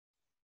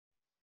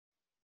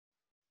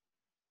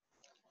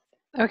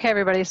Okay,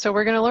 everybody, so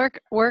we're going to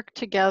work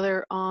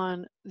together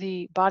on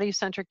the body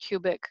center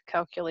cubic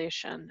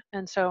calculation.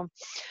 And so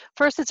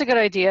first, it's a good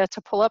idea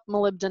to pull up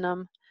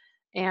molybdenum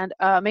and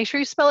make sure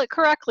you spell it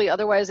correctly.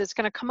 Otherwise, it's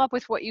going to come up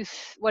with what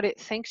it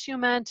thinks you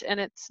meant, and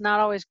it's not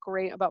always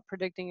great about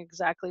predicting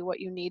exactly what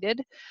you needed.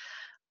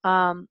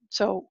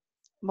 So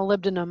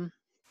molybdenum,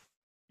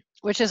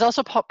 which is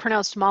also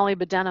pronounced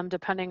molybdenum,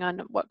 depending on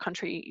what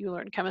country you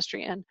learn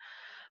chemistry in.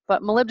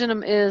 But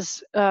molybdenum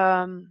is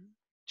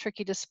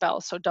tricky to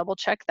spell, so double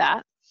check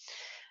that.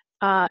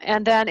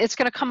 And then it's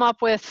going to come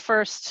up with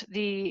first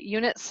the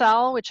unit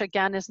cell, which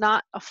again is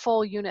not a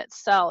full unit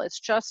cell.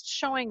 It's just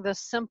showing the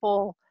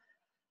simple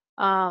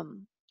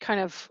kind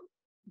of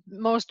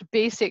most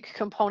basic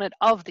component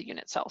of the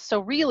unit cell. So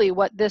really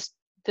what this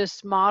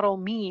model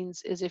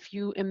means is if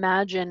you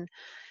imagine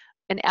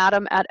an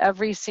atom at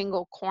every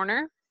single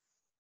corner,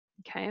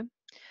 okay,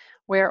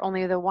 where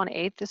only the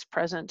 1/8 is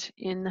present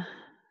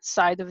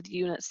inside of the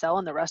unit cell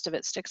and the rest of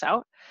it sticks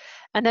out.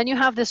 And then you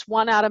have this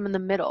one atom in the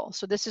middle.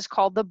 So this is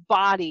called the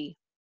body.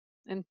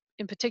 And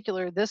in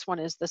particular, this one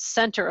is the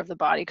center of the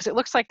body because it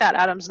looks like that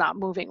atom's not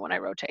moving when I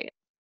rotate.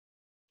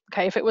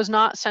 Okay, if it was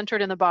not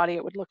centered in the body,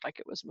 it would look like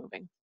it was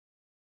moving.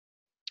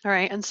 All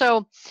right, and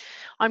so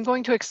I'm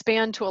going to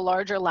expand to a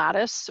larger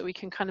lattice so we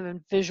can kind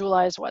of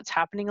visualize what's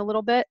happening a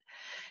little bit.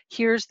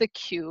 Here's the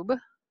cube, all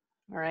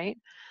right?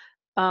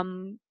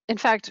 In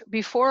fact,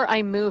 before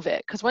I move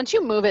it, because once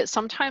you move it,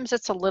 sometimes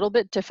it's a little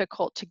bit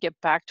difficult to get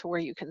back to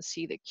where you can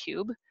see the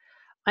cube.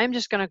 I'm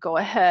just going to go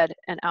ahead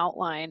and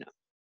outline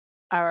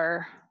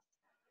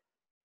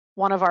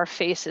one of our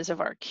faces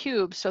of our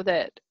cube so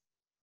that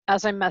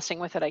as I'm messing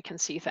with it, I can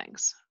see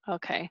things.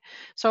 Okay,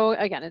 so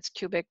again, it's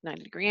cubic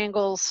 90-degree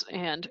angles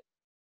and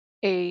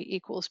A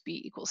equals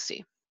B equals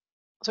C.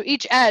 So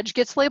each edge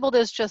gets labeled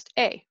as just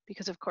A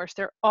because of course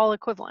they're all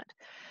equivalent.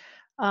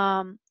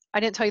 I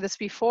didn't tell you this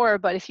before,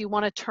 but if you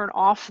want to turn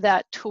off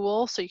that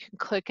tool so you can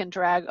click and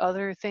drag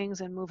other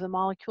things and move the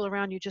molecule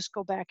around, you just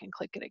go back and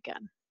click it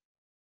again.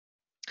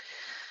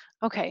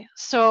 Okay,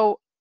 so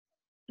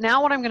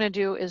now what I'm going to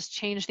do is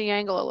change the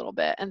angle a little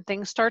bit and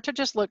things start to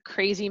just look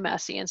crazy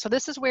messy. And so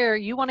this is where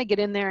you want to get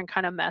in there and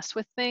kind of mess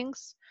with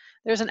things.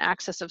 There's an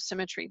axis of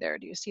symmetry there.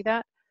 Do you see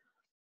that?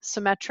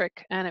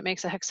 Symmetric, and it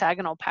makes a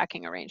hexagonal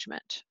packing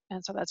arrangement.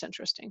 And so that's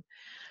interesting.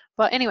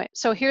 But anyway,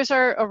 so here's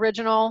our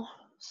original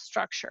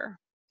structure.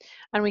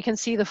 And we can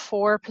see the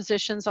 4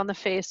 positions on the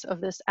face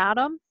of this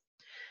atom.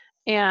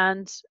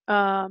 And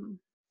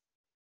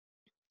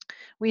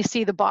we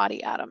see the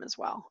body atom as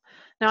well.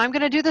 Now I'm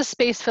going to do the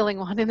space filling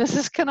one, and this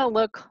is going to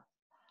look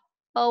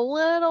a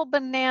little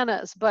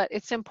bananas, but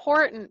it's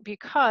important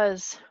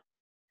because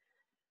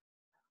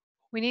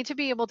we need to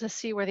be able to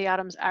see where the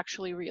atoms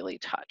actually really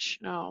touch.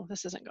 No,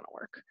 this isn't going to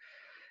work.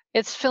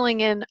 It's filling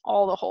in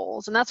all the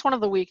holes, and that's one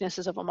of the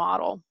weaknesses of a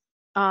model.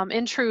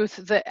 In truth,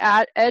 the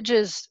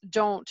edges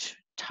don't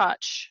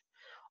touch,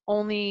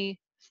 only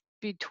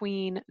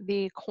between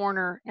the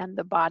corner and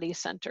the body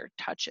center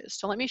touches.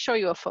 So let me show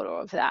you a photo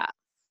of that.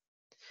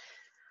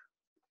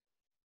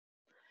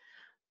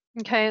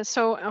 Okay,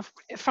 so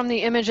from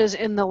the images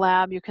in the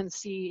lab, you can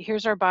see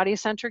here's our body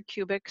center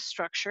cubic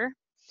structure.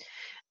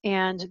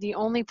 And the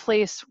only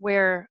place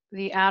where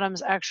the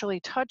atoms actually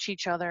touch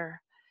each other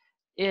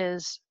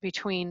is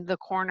between the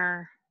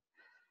corner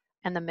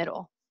and the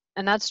middle.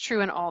 And that's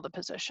true in all the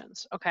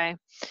positions, okay?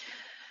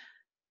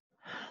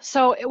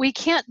 So we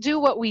can't do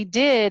what we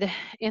did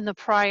in the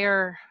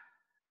prior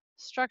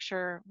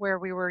structure where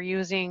we were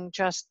using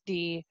just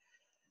the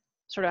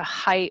sort of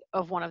height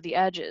of one of the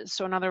edges.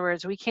 So in other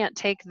words, we can't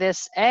take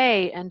this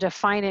A and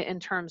define it in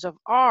terms of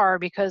R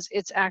because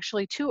it's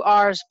actually 2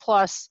 R's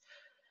plus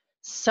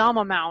some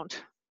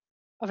amount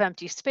of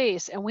empty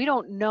space, and we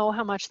don't know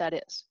how much that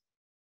is.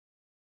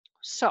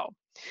 So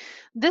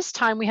this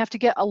time we have to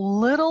get a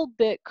little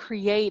bit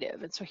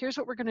creative. And so here's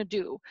what we're going to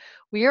do.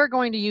 We are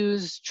going to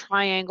use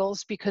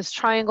triangles because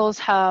triangles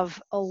have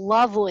a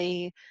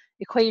lovely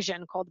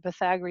equation called the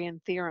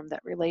Pythagorean theorem that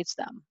relates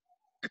them.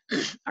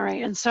 All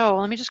right, and so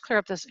let me just clear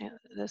up this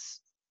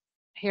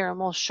here, and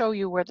we'll show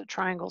you where the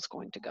triangle is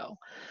going to go.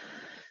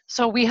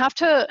 So we have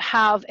to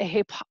have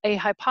a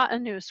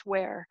hypotenuse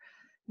where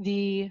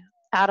the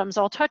atoms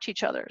all touch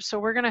each other. So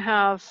we're going to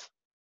have,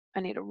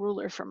 I need a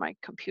ruler for my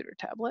computer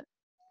tablet.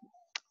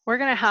 We're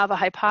going to have a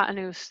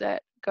hypotenuse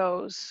that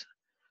goes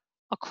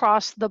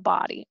across the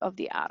body of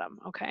the atom,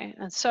 okay?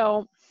 And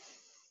so,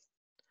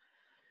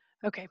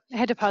 okay, I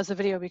had to pause the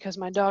video because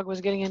my dog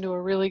was getting into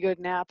a really good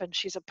nap, and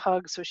she's a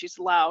pug, so she's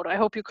loud. I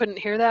hope you couldn't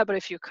hear that, but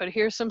if you could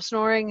hear some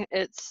snoring,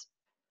 it's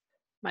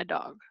my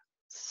dog.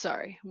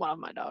 Sorry, one of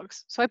my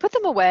dogs. So I put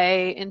them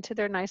away into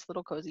their nice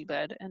little cozy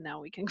bed, and now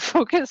we can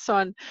focus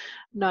on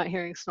not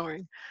hearing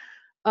snoring.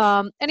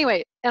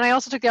 Anyway, and I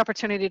also took the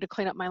opportunity to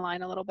clean up my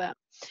line a little bit.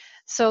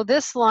 So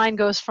this line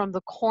goes from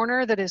the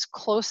corner that is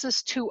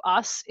closest to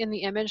us in the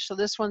image. So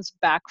this one's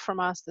back from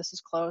us. This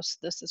is close.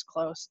 This is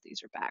close.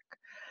 These are back.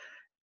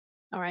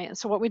 All right, and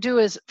so what we do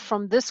is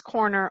from this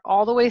corner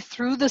all the way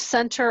through the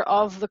center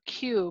of the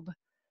cube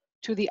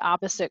to the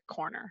opposite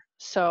corner.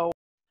 So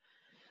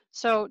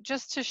So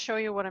just to show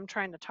you what I'm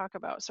trying to talk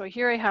about. So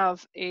here I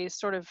have a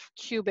sort of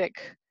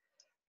cubic,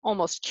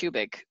 almost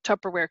cubic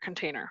Tupperware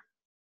container,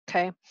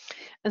 okay?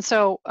 And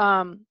so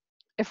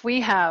if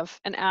we have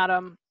an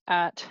atom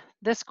at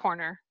this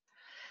corner,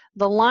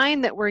 the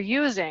line that we're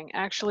using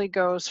actually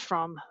goes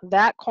from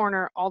that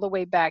corner all the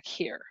way back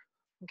here,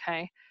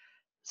 okay?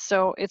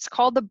 So it's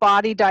called the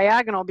body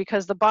diagonal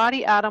because the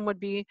body atom would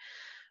be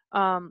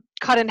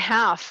cut in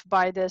half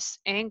by this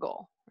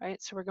angle,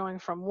 right? So we're going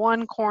from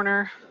one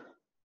corner,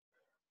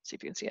 see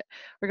if you can see it.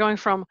 We're going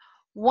from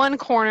one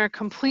corner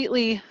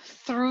completely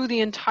through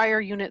the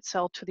entire unit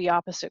cell to the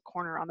opposite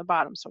corner on the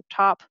bottom. So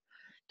top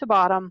to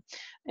bottom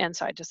and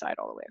side to side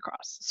all the way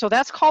across. So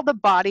that's called the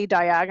body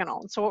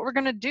diagonal. So what we're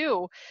going to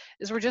do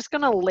is we're just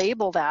going to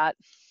label that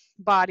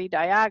body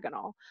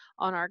diagonal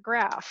on our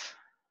graph,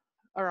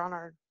 or on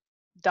our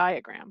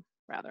diagram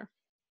rather.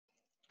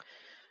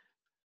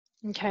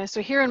 Okay,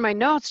 so here in my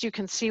notes you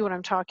can see what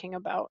I'm talking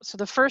about. So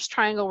the first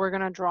triangle we're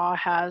going to draw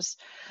has,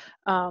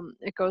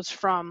 it goes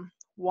from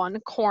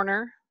one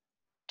corner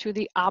to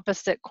the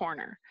opposite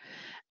corner.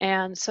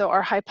 And so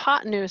our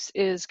hypotenuse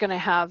is going to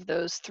have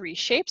those three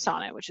shapes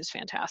on it, which is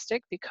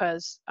fantastic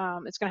because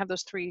it's going to have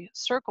those three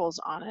circles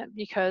on it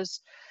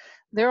because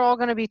they're all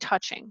going to be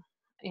touching.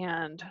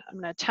 And I'm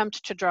going to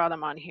attempt to draw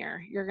them on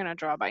here. You're going to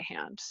draw by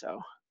hand. So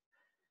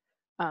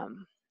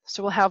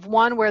we'll have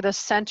one where the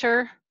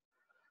center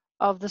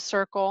of the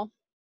circle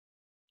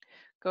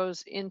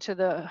goes into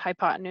the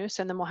hypotenuse,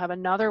 and then we'll have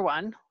another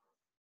one.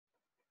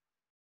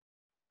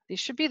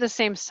 These should be the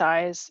same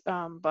size,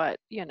 but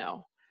you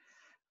know,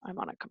 I'm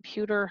on a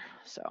computer,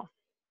 so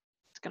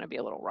it's going to be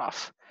a little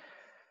rough.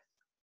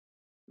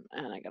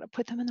 And I got to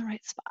put them in the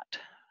right spot.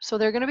 So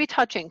they're going to be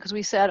touching because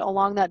we said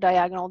along that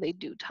diagonal they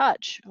do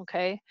touch,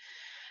 okay?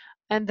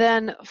 And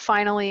then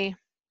finally,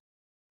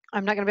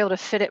 I'm not going to be able to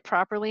fit it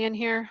properly in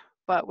here,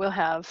 but we'll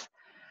have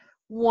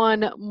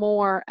one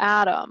more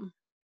atom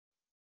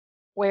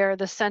where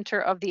the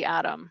center of the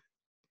atom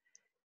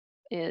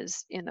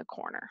is in the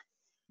corner.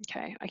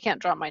 Okay, I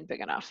can't draw mine big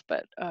enough,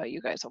 but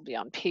you guys will be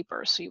on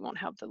paper, so you won't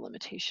have the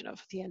limitation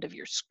of the end of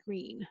your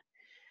screen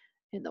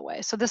in the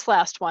way. So this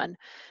last one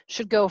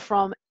should go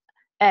from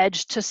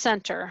edge to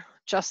center,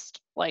 just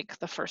like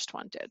the first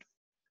one did.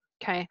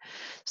 Okay,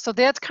 so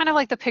that's kind of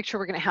like the picture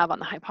we're going to have on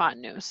the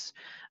hypotenuse.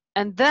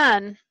 And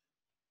then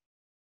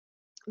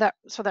that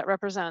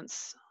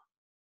represents,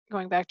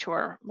 going back to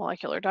our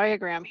molecular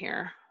diagram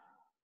here.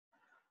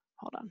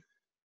 Hold on.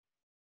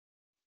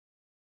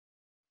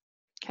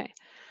 Okay.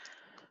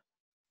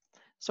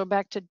 So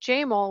back to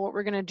JMOL, what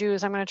we're going to do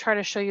is I'm going to try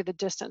to show you the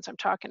distance I'm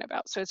talking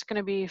about. So it's going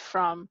to be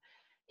from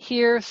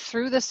here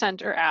through the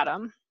center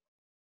atom,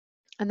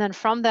 and then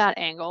from that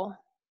angle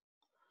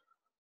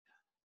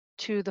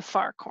to the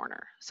far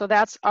corner. So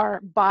that's our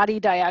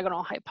body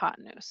diagonal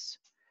hypotenuse.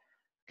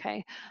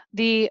 Okay.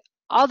 The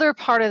other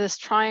part of this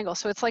triangle,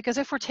 so it's like as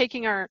if we're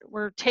taking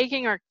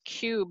our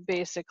cube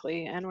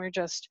basically, and we're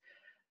just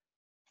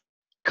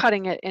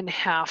cutting it in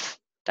half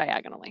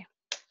diagonally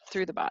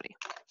through the body.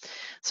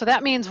 So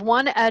that means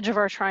one edge of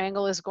our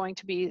triangle is going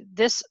to be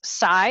this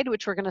side,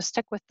 which we're going to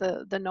stick with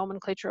the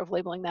nomenclature of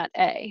labeling that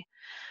A.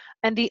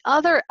 And the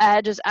other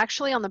edge is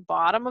actually on the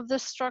bottom of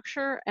this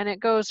structure, and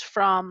it goes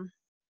from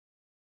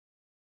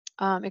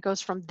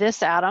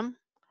this atom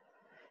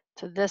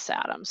to this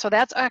atom. So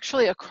that's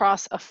actually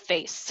across a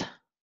face.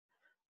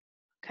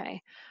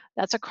 Okay,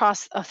 that's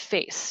across a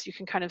face. You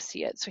can kind of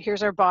see it. So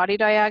here's our body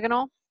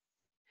diagonal.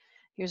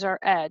 Here's our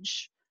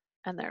edge.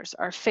 And there's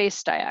our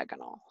face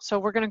diagonal. So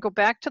we're going to go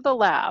back to the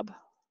lab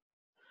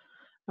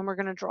and we're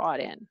going to draw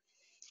it in.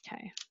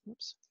 Okay.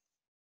 Oops.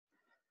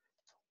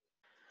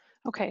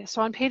 Okay,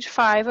 so on page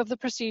 5 of the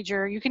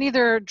procedure, you can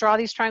either draw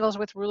these triangles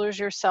with rulers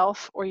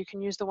yourself, or you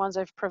can use the ones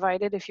I've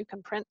provided if you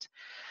can print.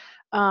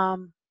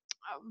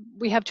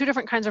 We have two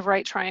different kinds of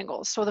right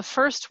triangles. So the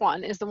first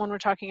one is the one we're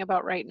talking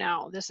about right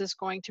now. This is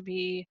going to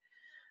be,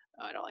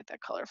 oh, I don't like that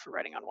color for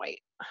writing on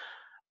white.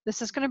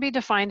 This is going to be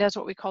defined as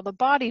what we call the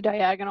body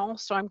diagonal,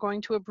 so I'm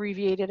going to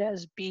abbreviate it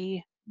as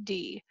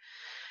BD.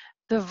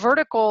 The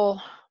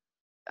vertical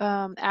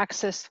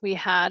axis we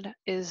had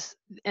is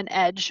an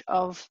edge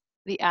of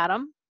the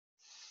atom.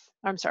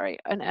 I'm sorry,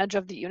 an edge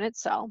of the unit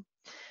cell.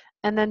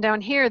 And then down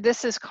here,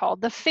 this is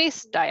called the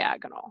face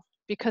diagonal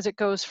because it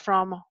goes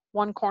from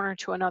one corner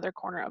to another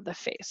corner of the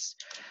face.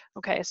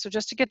 Okay, so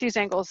just to get these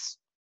angles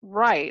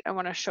right, I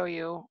want to show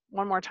you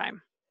one more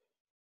time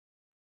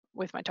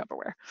with my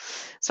Tupperware.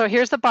 So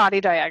here's the body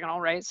diagonal,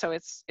 right? So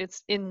it's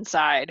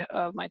inside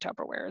of my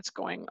Tupperware. It's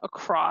going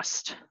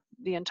across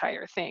the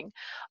entire thing.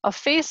 A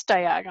face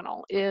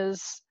diagonal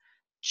is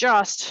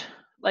just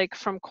like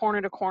from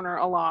corner to corner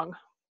along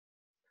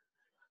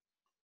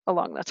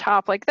the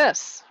top like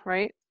this,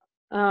 right?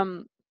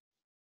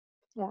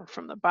 Or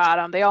from the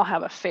bottom. They all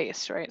have a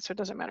face, right? So it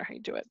doesn't matter how you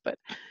do it, but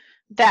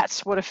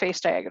that's what a face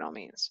diagonal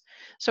means.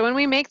 So when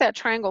we make that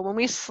triangle, when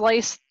we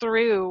slice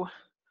through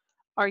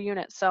our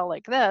unit cell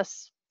like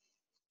this,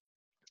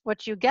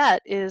 what you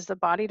get is the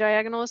body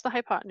diagonal is the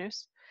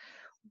hypotenuse,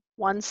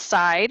 one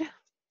side,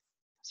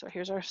 so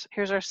here's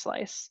our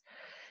slice,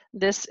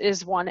 This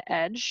is one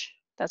edge,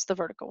 that's the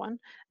vertical one,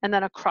 and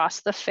then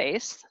across the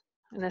face,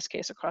 in this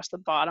case across the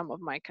bottom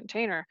of my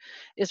container,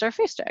 is our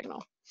face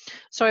diagonal.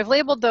 So I've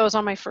labeled those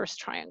on my first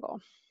triangle.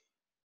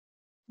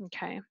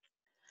 Okay.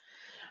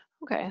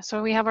 Okay,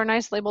 so we have our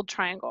nice labeled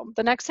triangle.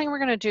 The next thing we're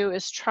going to do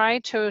is try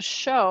to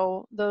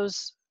show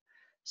those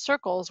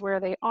circles where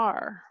they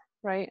are,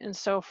 right? And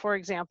so, for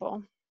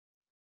example,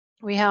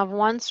 we have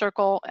one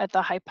circle at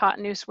the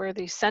hypotenuse where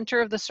the center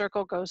of the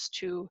circle goes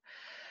to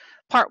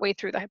partway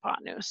through the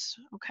hypotenuse,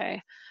 okay?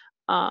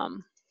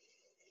 And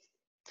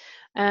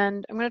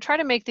I'm going to try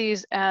to make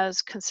these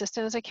as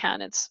consistent as I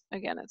can.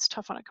 Again, it's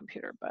tough on a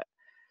computer, but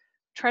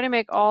try to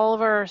make all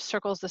of our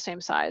circles the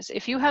same size.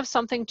 If you have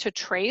something to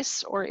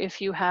trace, or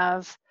if you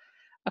have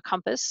a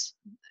compass,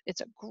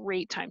 it's a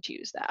great time to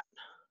use that.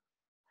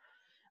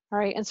 All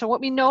right, and so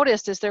what we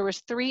noticed is there was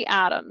 3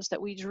 atoms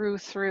that we drew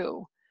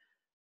through.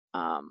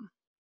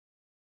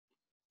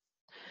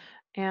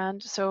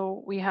 And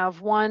so we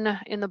have one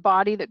in the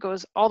body that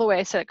goes all the way.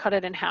 I said cut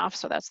it in half,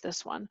 so that's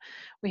this one.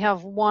 We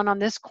have one on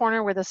this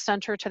corner with a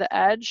center to the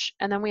edge,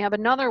 and then we have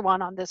another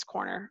one on this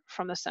corner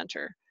from the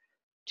center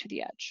to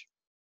the edge.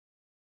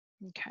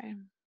 Okay.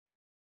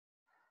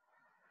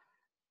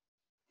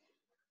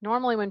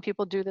 Normally when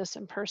people do this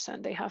in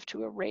person, they have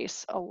to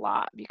erase a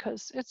lot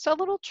because it's a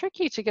little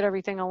tricky to get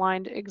everything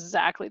aligned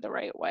exactly the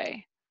right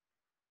way.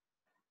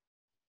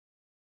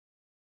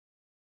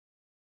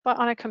 But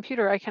on a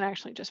computer, I can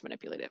actually just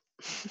manipulate it.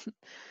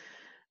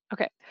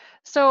 Okay,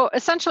 so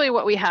essentially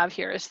what we have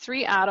here is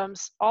 3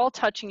 atoms all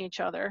touching each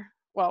other.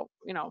 Well,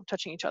 you know,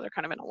 touching each other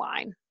kind of in a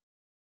line.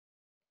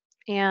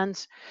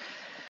 And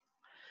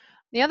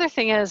the other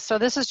thing is, so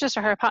this is just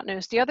a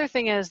hypotenuse. The other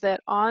thing is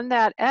that on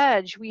that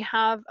edge, we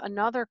have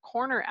another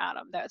corner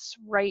atom that's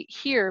right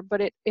here,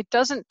 but it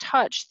doesn't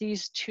touch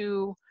these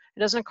two. It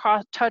doesn't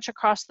touch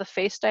across the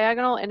face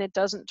diagonal, and it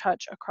doesn't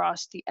touch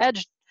across the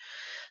edge.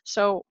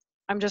 So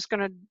I'm just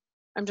gonna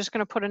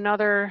put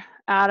another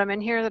atom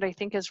in here that I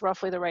think is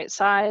roughly the right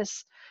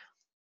size.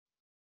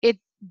 It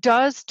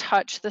does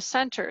touch the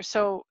center.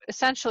 So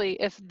essentially,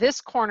 if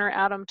this corner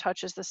atom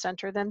touches the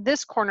center, then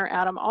this corner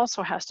atom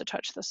also has to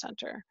touch the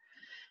center.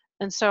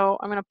 And so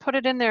I'm going to put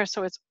it in there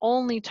so it's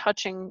only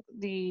touching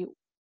the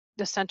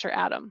center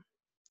atom,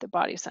 the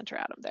body center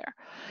atom there.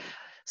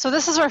 So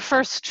this is our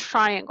first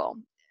triangle.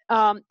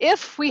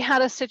 If we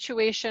had a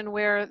situation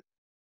where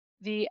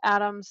the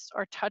atoms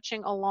are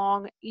touching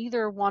along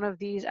either one of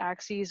these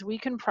axes, we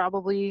can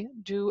probably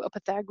do a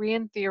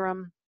Pythagorean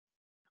theorem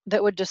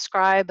that would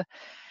describe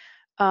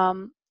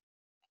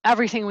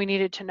everything we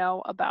needed to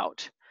know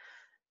about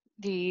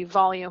the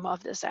volume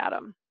of this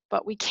atom.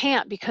 But we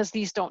can't because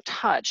these don't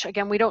touch.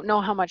 Again, we don't know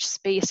how much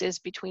space is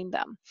between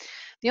them.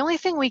 The only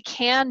thing we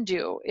can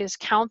do is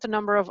count the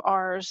number of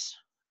R's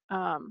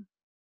on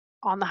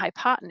the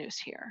hypotenuse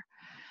here.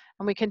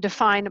 And we can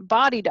define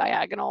body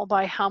diagonal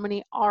by how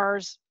many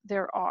R's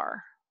there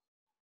are.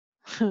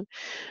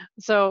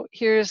 So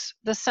here's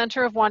the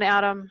center of one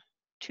atom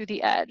to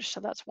the edge,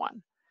 so that's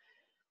 1.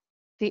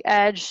 The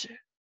edge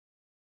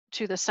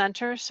to the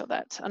center, so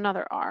that's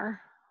another R.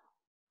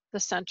 The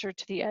center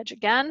to the edge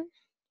again,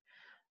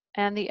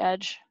 and the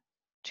edge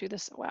to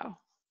this, wow,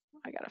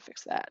 I gotta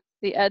fix that.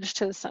 The edge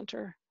to the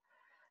center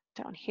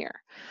down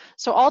here.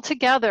 So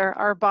altogether,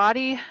 our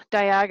body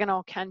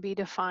diagonal can be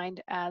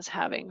defined as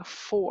having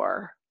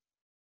 4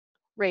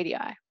 radii.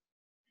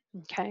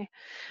 Okay,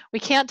 we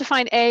can't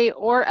define A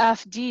or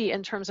FD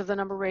in terms of the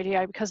number of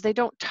radii because they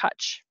don't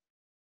touch.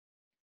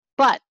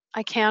 But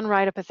I can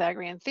write a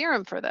Pythagorean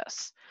theorem for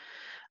this.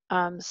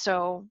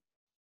 So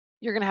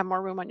you're going to have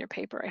more room on your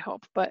paper, I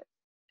hope. But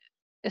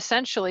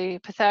essentially,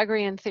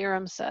 Pythagorean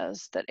theorem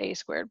says that A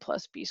squared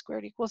plus B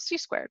squared equals C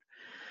squared.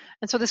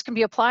 And so this can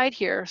be applied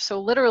here.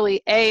 So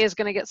literally, A is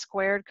going to get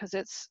squared because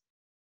it's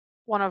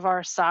one of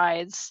our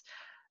sides.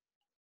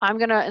 I'm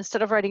going to,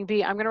 instead of writing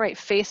B, I'm going to write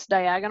face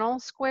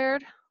diagonal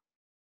squared,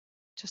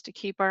 just to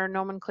keep our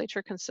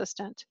nomenclature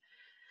consistent.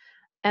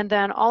 And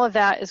then all of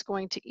that is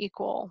going to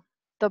equal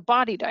the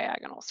body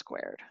diagonal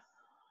squared,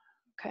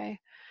 okay?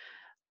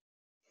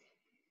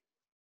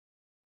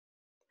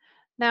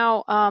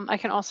 Now, I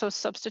can also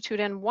substitute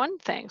in one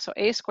thing. So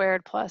A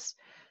squared plus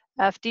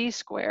FD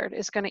squared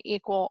is going to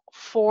equal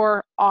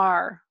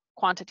 4R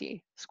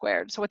quantity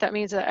squared. So what that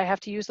means is that I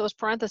have to use those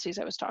parentheses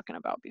I was talking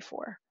about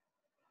before.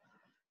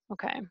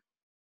 Okay.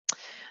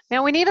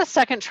 Now we need a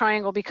second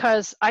triangle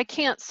because I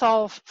can't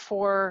solve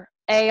for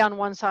A on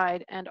one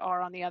side and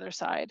R on the other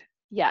side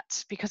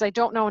yet because I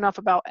don't know enough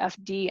about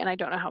FD and I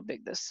don't know how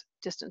big this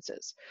distance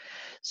is.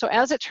 So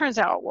as it turns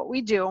out, what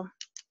we do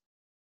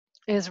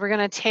is we're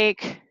going to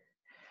take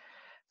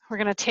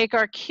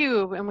our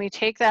cube and we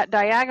take that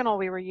diagonal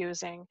we were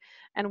using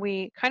and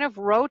we kind of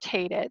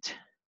rotate it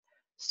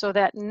so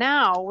that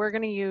now we're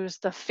going to use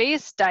the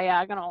face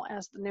diagonal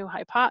as the new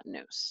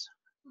hypotenuse.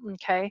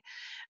 Okay,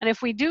 and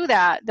if we do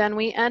that, then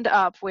we end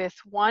up with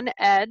one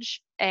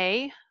edge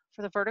A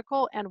for the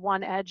vertical and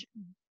one edge,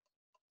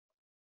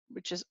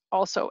 which is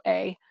also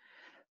A,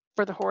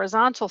 for the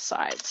horizontal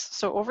sides.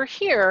 So over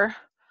here,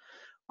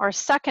 Our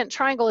second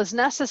triangle is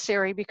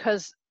necessary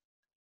because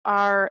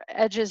our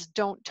edges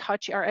don't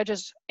touch, our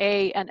edges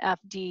A and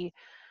FD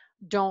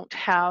don't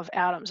have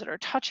atoms that are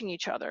touching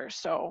each other.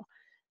 So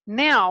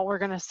now we're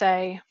going to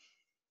say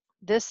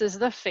this is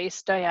the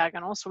face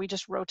diagonal. So we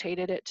just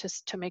rotated it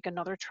to make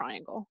another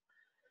triangle.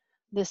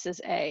 This is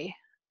A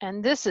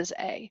and this is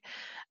A.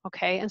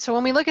 Okay, and so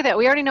when we look at that,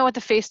 we already know what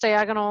the face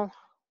diagonal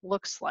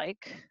looks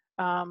like.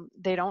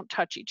 They don't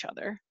touch each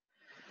other.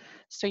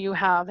 So you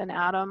have an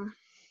atom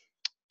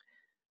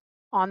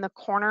on the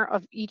corner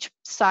of each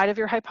side of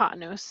your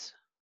hypotenuse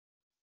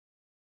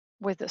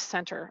with the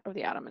center of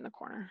the atom in the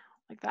corner,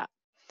 like that.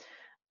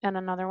 And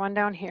another one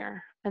down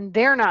here. And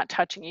they're not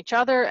touching each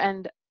other,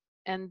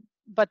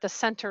 but the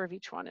center of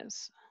each one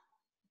is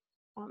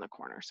on the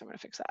corner. So I'm gonna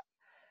fix that.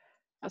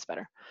 That's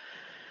better.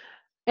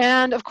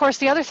 And of course,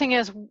 the other thing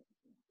is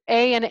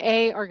A and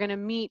A are gonna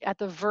meet at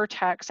the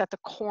vertex, at the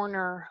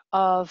corner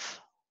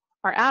of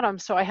our atom.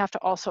 So I have to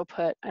also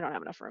put, I don't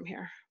have enough room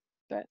here,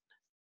 but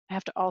I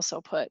have to also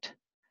put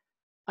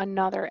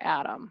another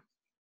atom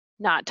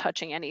not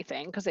touching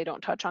anything because they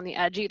don't touch on the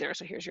edge either.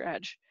 So here's your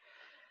edge,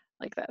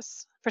 like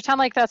this. Pretend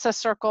like that's a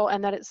circle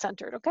and that it's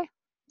centered, okay?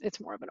 It's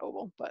more of an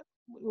oval, but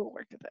we'll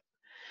work with it.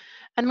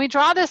 And we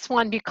draw this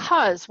one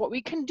because what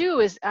we can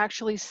do is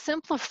actually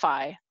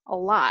simplify a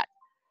lot.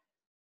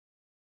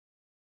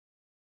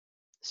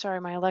 Sorry,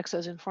 my Alexa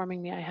is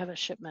informing me I have a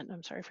shipment.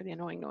 I'm sorry for the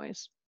annoying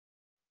noise.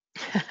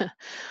 All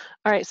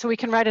right, so we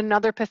can write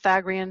another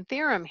Pythagorean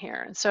theorem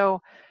here. And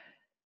so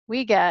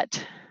we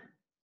get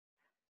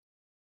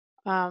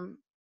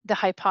the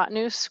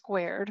hypotenuse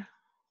squared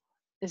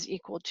is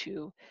equal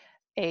to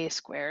a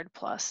squared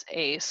plus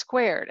a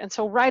squared. And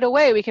so right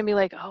away we can be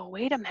like, oh,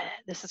 wait a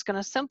minute, this is going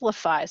to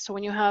simplify. So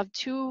when you have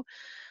you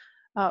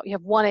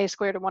have 1a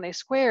squared and 1a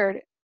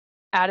squared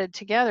added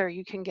together,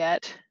 you can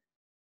get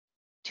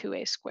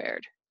 2a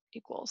squared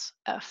equals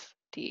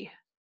fd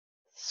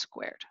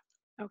squared.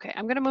 Okay,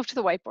 I'm going to move to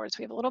the whiteboard so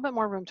we have a little bit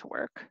more room to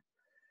work.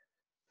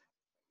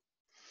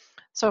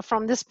 So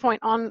from this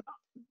point on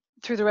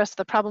through the rest of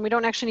the problem, we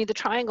don't actually need the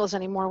triangles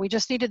anymore. We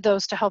just needed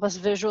those to help us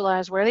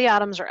visualize where the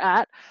atoms are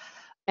at.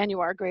 And you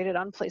are graded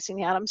on placing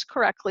the atoms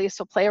correctly.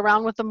 So play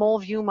around with the mole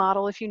view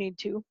model if you need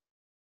to.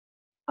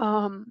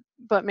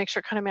 But make sure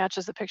it kind of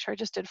matches the picture I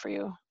just did for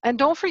you. And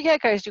don't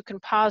forget, guys, you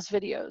can pause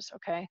videos,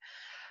 okay?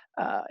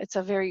 It's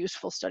a very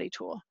useful study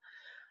tool.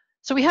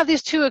 So we have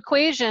these two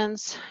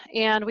equations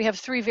and we have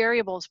 3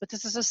 variables, but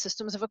this is a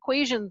systems of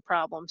equation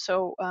problem.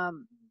 So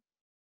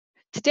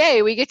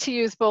today we get to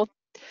use both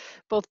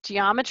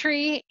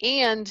geometry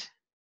and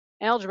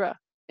algebra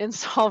in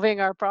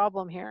solving our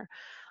problem here,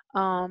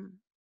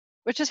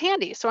 which is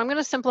handy. So I'm going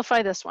to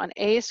simplify this one.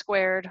 A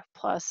squared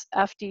plus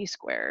FD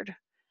squared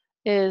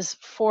is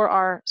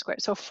 4R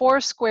squared. So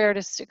 4 squared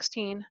is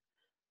 16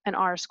 and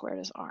R squared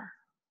is R.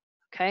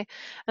 Okay,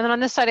 and then on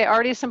this side I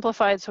already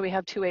simplified, so we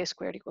have 2A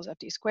squared equals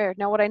FD squared.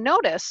 Now what I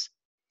notice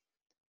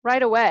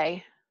right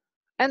away,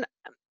 and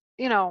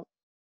you know,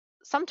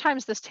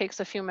 sometimes this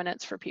takes a few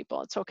minutes for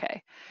people, it's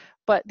okay,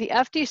 but the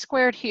FD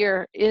squared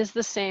here is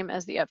the same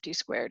as the FD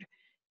squared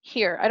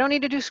here. I don't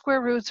need to do square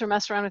roots or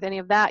mess around with any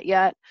of that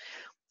yet.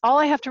 All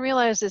I have to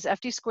realize is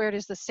FD squared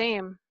is the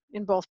same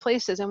in both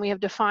places, and we have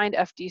defined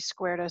FD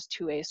squared as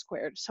 2A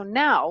squared. So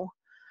now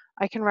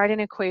I can write an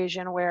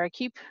equation where I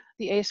keep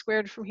the A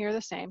squared from here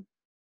the same,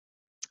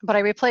 but I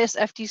replace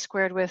FD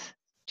squared with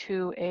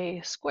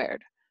 2A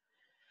squared.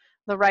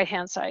 The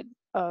right-hand side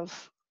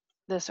of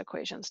this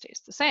equation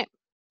stays the same.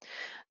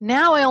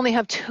 Now I only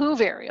have 2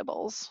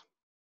 variables,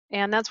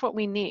 and that's what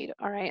we need,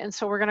 all right? And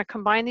so we're gonna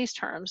combine these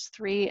terms,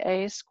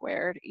 3A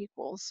squared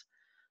equals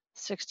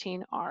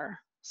 16R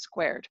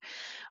squared.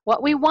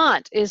 What we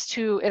want is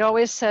it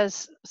always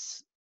says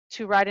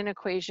to write an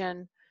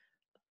equation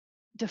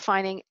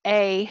defining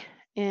A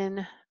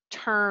in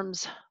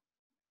terms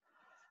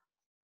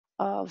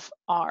of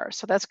R.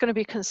 So that's going to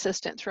be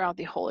consistent throughout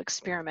the whole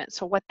experiment.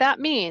 So what that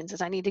means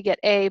is I need to get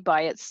A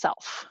by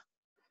itself,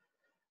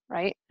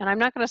 right? And I'm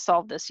not going to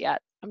solve this yet.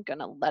 I'm going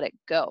to let it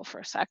go for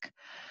a sec.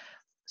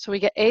 So we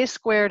get A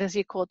squared is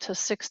equal to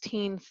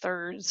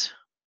 16/3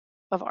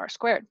 of R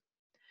squared.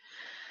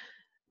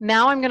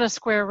 Now I'm going to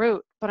square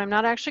root, but I'm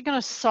not actually going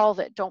to solve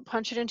it. Don't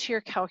punch it into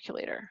your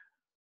calculator.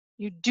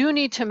 You do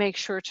need to make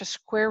sure to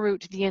square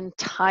root the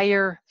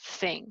entire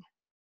thing,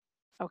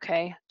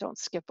 okay? Don't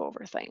skip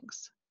over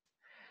things.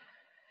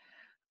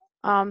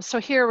 So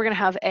here we're going to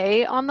have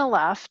A on the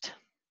left,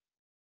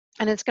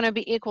 and it's going to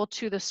be equal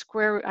to the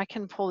square root. I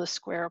can pull the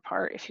square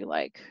apart if you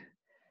like.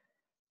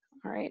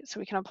 All right, so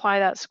we can apply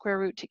that square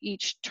root to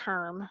each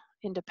term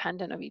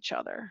independent of each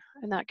other,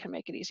 and that can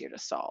make it easier to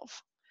solve.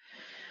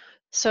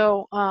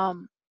 So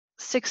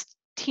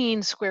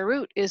 16 square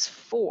root is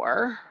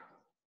 4.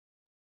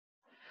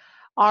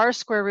 R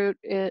squared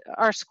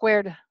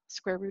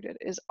square rooted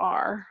is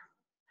R.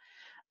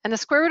 And the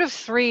square root of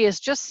 3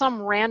 is just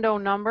some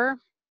random number.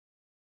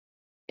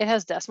 It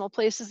has decimal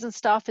places and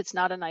stuff. It's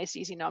not a nice,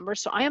 easy number.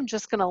 So I am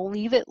just going to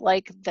leave it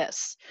like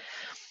this.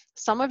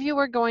 some of you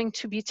are going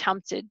to be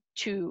tempted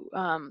to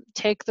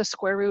take the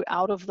square root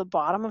out of the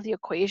bottom of the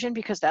equation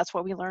because that's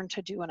what we learned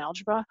to do in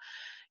algebra.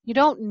 You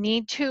don't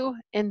need to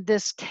in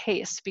this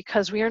case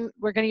because we're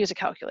going to use a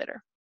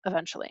calculator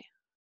eventually.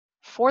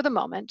 For the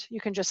moment, you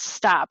can just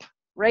stop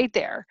right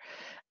there.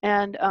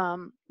 And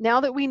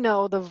now that we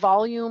know the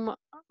volume,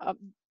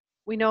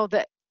 we know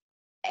that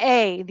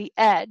A, the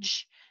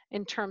edge,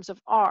 in terms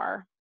of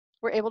R,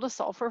 we're able to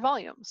solve for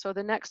volume. So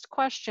the next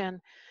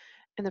question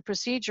in the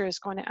procedure is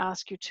going to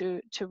ask you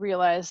to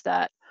realize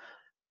that,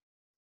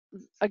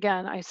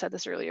 again, I said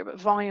this earlier, but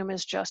volume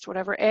is just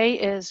whatever A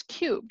is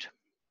cubed.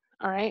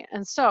 All right,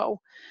 and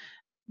so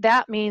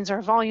that means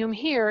our volume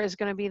here is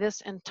going to be this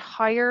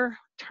entire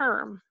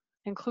term,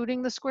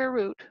 including the square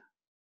root,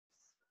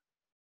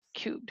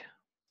 cubed.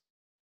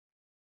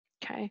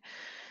 Okay,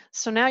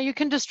 so now you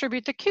can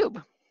distribute the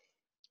cube.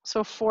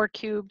 So 4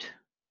 cubed,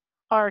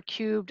 R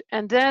cubed,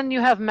 and then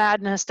you have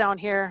madness down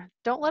here.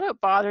 Don't let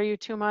it bother you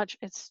too much.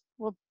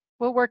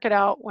 We'll work it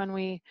out when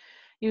we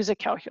use a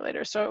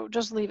calculator. So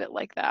just leave it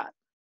like that.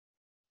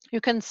 You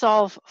can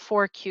solve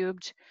 4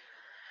 cubed,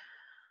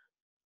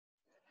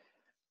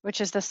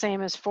 which is the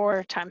same as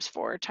 4 times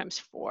 4 times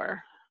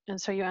 4.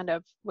 And so you end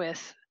up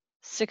with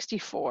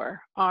 64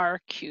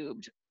 R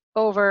cubed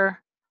over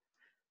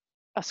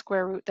a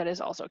square root that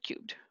is also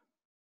cubed.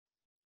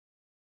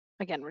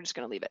 Again, we're just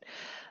going to leave it.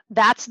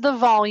 That's the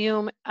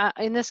volume.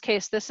 In this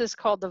case, this is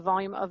called the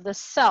volume of the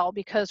cell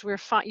because we're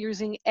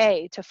using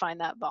A to find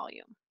that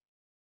volume.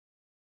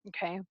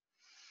 Okay.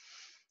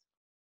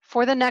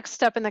 For the next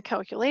step in the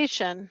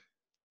calculation,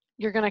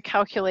 you're going to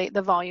calculate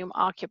the volume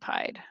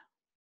occupied.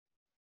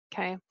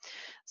 Okay.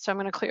 So I'm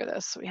going to clear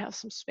this so we have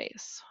some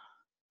space.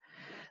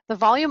 The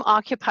volume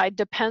occupied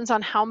depends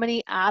on how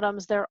many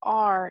atoms there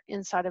are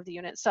inside of the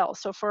unit cell.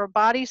 So for a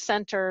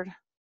body-centered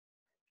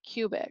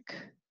cubic,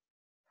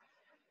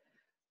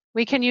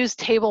 we can use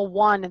table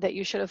 1 that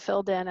you should have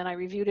filled in, and I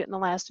reviewed it in the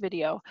last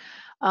video.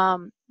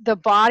 The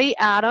body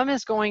atom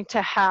is going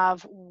to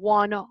have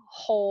one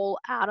whole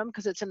atom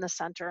because it's in the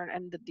center,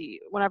 and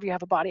whenever you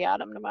have a body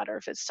atom, no matter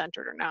if it's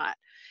centered or not,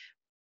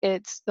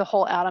 the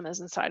whole atom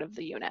is inside of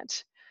the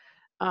unit.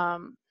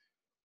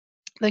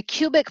 The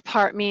cubic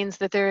part means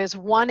that there is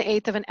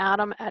 1/8 of an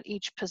atom at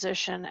each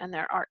position, and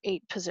there are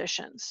 8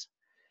 positions.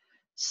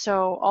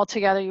 So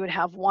altogether, you would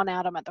have 1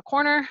 atom at the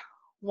corner,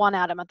 1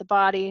 atom at the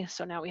body,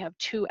 so now we have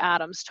 2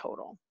 atoms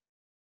total.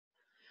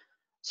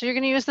 So you're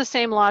going to use the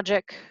same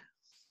logic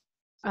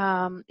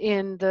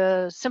in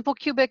the simple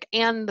cubic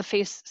and the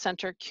face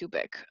center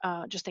cubic,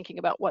 just thinking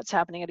about what's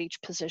happening at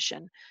each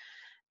position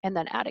and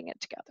then adding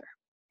it together.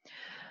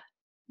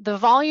 The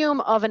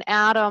volume of an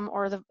atom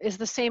is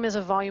the same as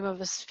a volume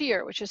of a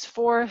sphere, which is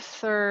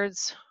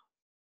 4/3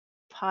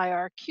 pi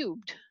r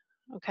cubed,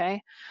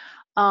 okay?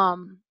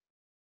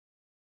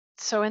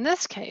 So in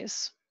this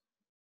case,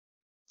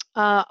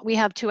 we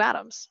have 2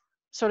 atoms.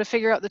 So to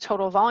figure out the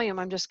total volume,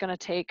 I'm just going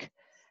to take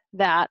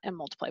that and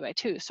multiply by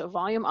 2. So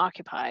volume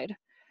occupied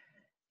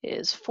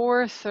is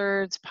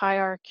 4/3 pi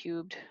r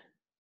cubed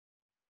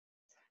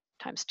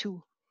times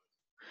 2.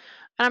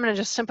 And I'm going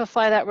to just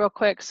simplify that real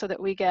quick so that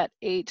we get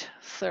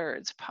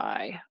 8/3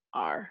 pi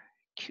r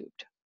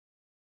cubed.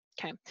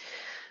 Okay,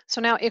 so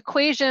now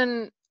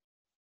equation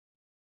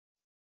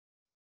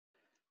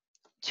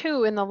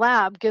 2 in the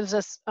lab gives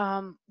us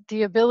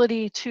the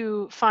ability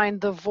to find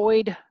the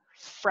void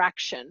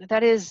fraction.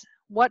 That is,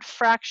 what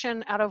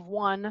fraction out of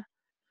 1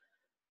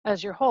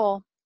 as your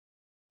whole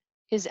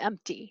is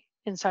empty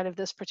inside of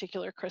this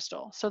particular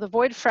crystal. So the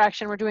void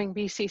fraction, we're doing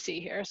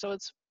BCC here, so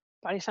it's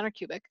body center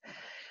cubic.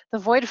 The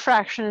void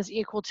fraction is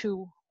equal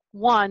to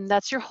 1,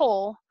 that's your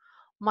whole,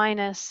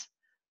 minus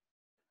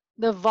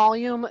the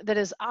volume that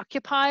is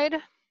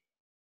occupied.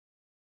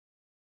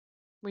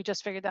 We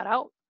just figured that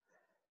out.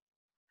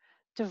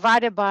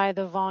 Divided by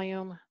the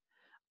volume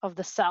of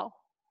the cell.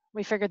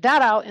 We figured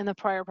that out in the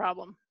prior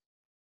problem.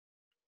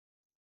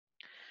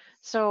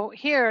 So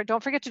here,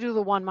 don't forget to do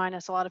the 1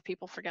 minus. A lot of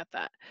people forget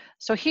that.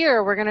 So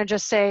here, we're going to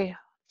just say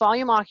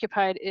volume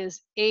occupied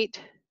is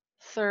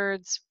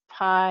 8/3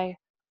 pi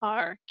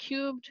r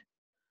cubed.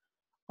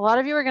 A lot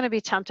of you are going to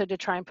be tempted to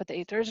try and put the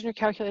 8/3 in your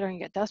calculator and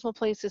get decimal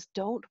places.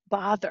 Don't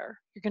bother.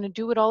 You're going to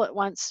do it all at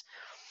once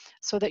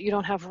so that you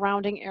don't have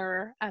rounding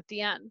error at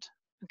the end.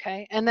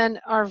 Okay, and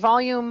then our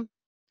volume,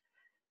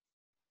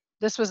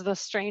 this was the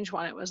strange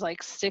one. It was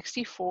like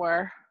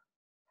 64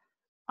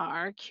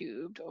 r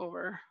cubed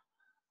over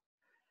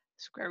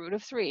square root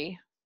of 3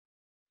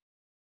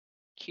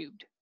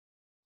 cubed.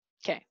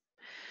 Okay,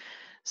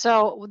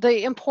 so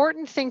the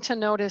important thing to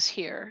notice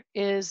here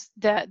is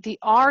that the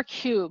r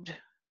cubed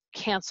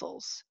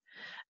cancels.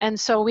 And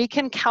so we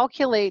can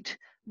calculate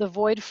the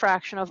void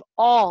fraction of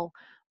all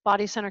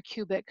body center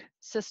cubic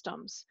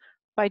systems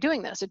by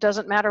doing this. It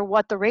doesn't matter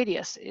what the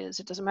radius is.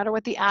 It doesn't matter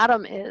what the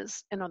atom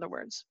is, in other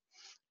words.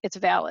 It's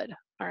valid,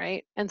 all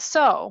right? And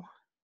so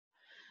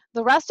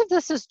the rest of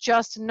this is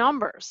just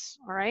numbers,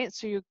 all right?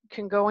 So you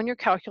can go in your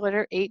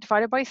calculator, 8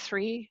 divided by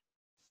 3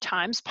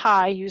 times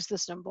pi, use the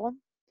symbol.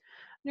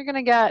 You're going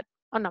to get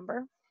a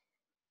number.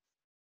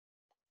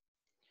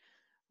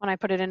 When I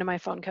put it into my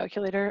phone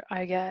calculator,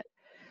 I get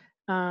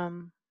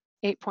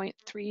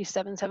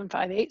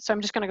 8.37758. So I'm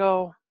just going to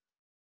go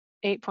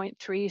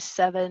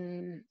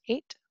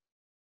 8.378.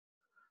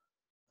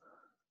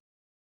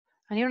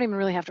 And you don't even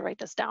really have to write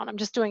this down. I'm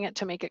just doing it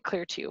to make it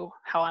clear to you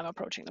how I'm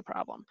approaching the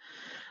problem.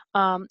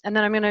 And then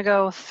I'm going to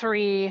go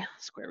 3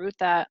 square root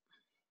that.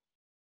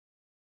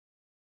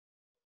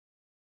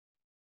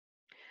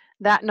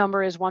 That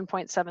number is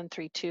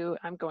 1.732.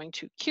 I'm going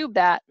to cube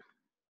that.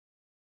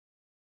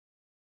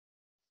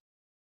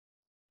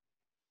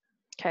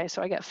 Okay,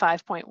 so I get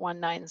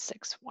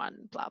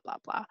 5.1961, blah, blah,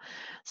 blah.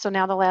 So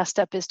now the last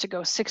step is to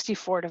go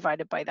 64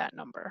 divided by that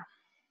number.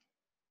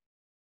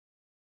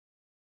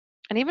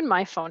 And even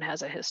my phone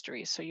has a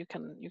history, so you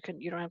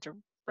don't have to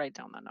write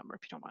down that number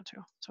if you don't want to.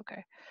 It's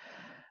okay.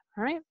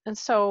 All right, and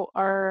so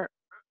our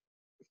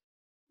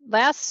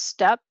last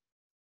step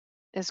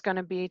is going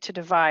to be to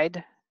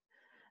divide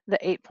the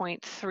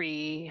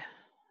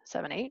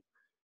 8.378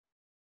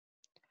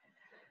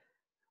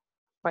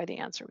 by the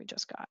answer we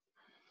just got.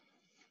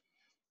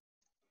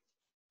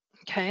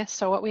 Okay,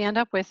 so what we end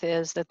up with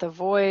is that the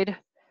void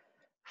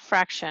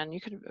fraction,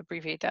 you could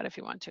abbreviate that if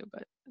you want to,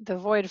 but the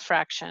void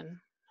fraction,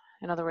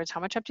 in other words,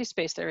 how much empty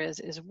space there is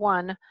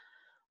 1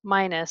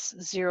 minus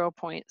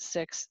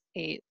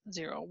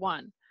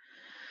 0.6801.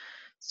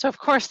 So of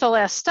course the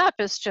last step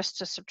is just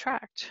to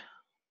subtract.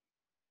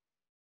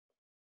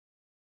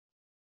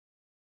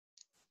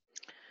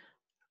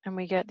 And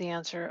we get the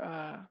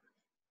answer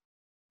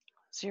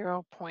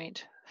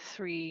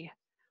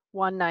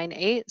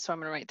 0.3198. So I'm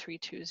going to write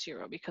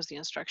 320 because the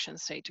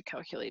instructions say to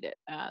calculate it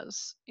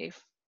as a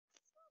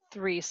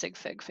 3 sig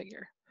fig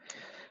figure.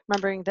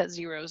 Remembering that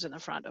zeros in the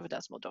front of a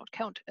decimal don't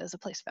count as a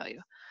place value.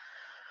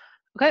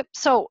 Okay,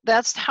 so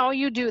that's how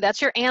you do,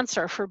 that's your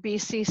answer for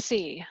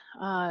BCC.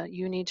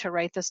 You need to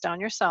write this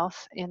down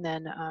yourself and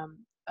then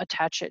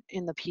attach it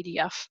in the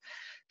PDF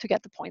to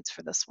get the points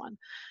for this one.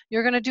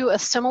 You're going to do a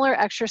similar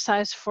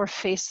exercise for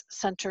face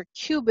center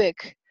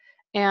cubic,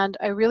 and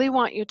I really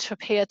want you to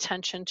pay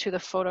attention to the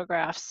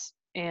photographs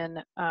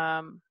in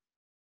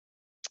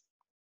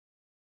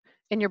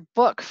your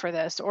book for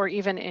this, or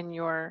even in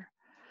your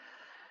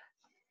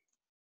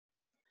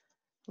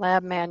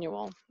lab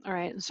manual. All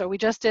right, and so we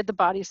just did the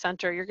body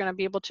center. You're going to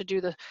be able to do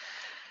the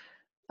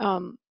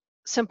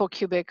simple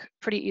cubic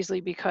pretty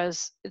easily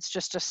because it's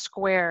just a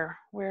square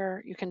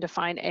where you can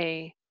define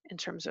A in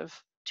terms of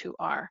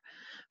 2R.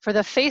 For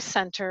the face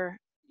center,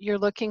 you're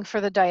looking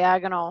for the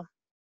diagonal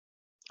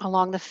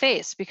along the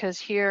face because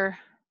here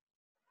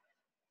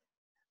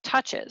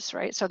touches,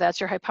 right? So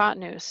that's your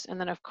hypotenuse. And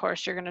then of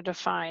course you're going to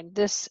define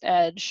this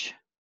edge.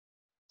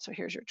 So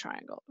here's your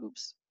triangle.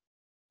 Oops.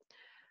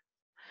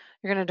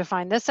 You're going to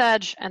define this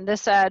edge and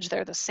this edge.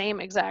 They're the same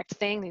exact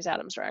thing. These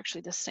atoms are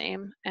actually the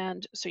same.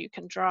 And so you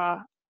can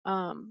draw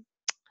a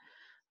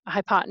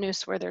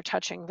hypotenuse where they're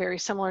touching, very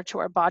similar to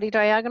our body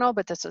diagonal,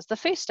 but this is the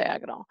face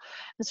diagonal.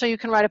 And so you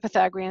can write a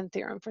Pythagorean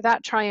theorem for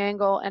that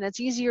triangle, and it's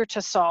easier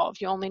to solve.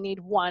 You only need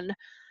one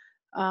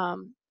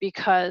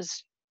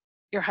because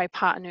your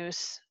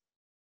hypotenuse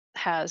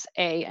has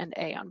A and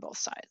A on both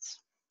sides.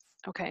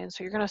 Okay, and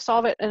so you're going to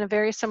solve it in a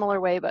very similar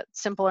way, but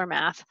simpler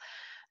math,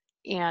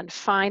 and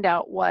find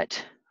out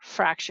what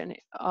fraction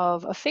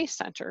of a face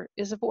center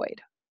is a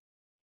void.